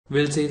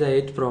We'll see the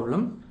 8th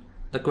problem.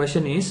 The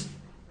question is,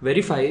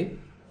 verify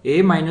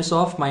a minus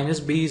of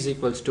minus b is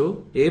equals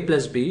to a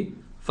plus b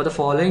for the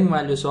following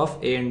values of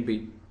a and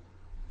b.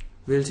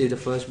 We'll see the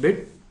first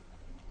bit.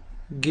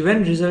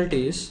 Given result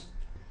is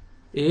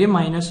a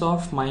minus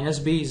of minus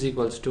b is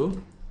equals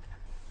to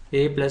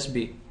a plus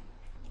b.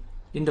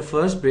 In the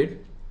first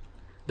bit,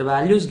 the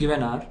values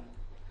given are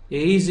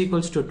a is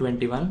equals to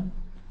 21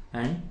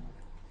 and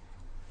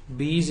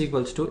b is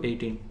equals to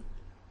 18.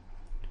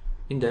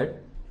 In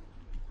that,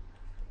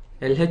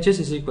 LHS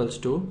is equals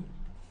to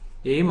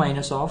a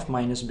minus of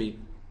minus b.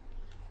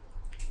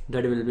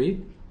 That will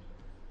be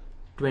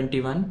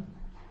 21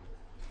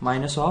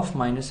 minus of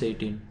minus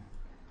 18.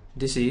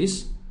 This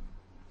is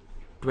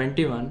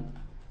 21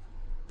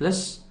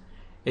 plus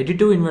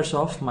 82 inverse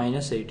of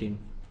minus 18.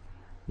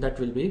 That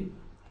will be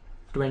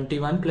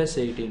 21 plus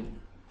 18.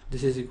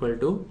 This is equal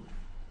to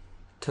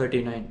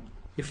 39.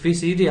 If we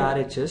see the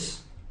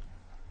RHS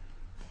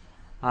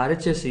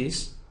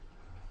is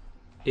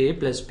a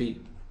plus b.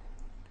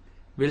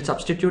 We'll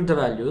substitute the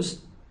values.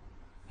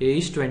 A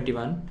is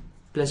 21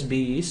 plus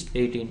b is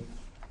 18.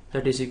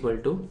 That is equal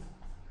to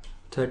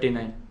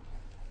 39.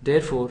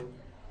 Therefore,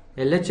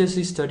 LHS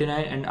is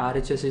 39 and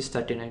RHS is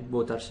 39.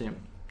 Both are same.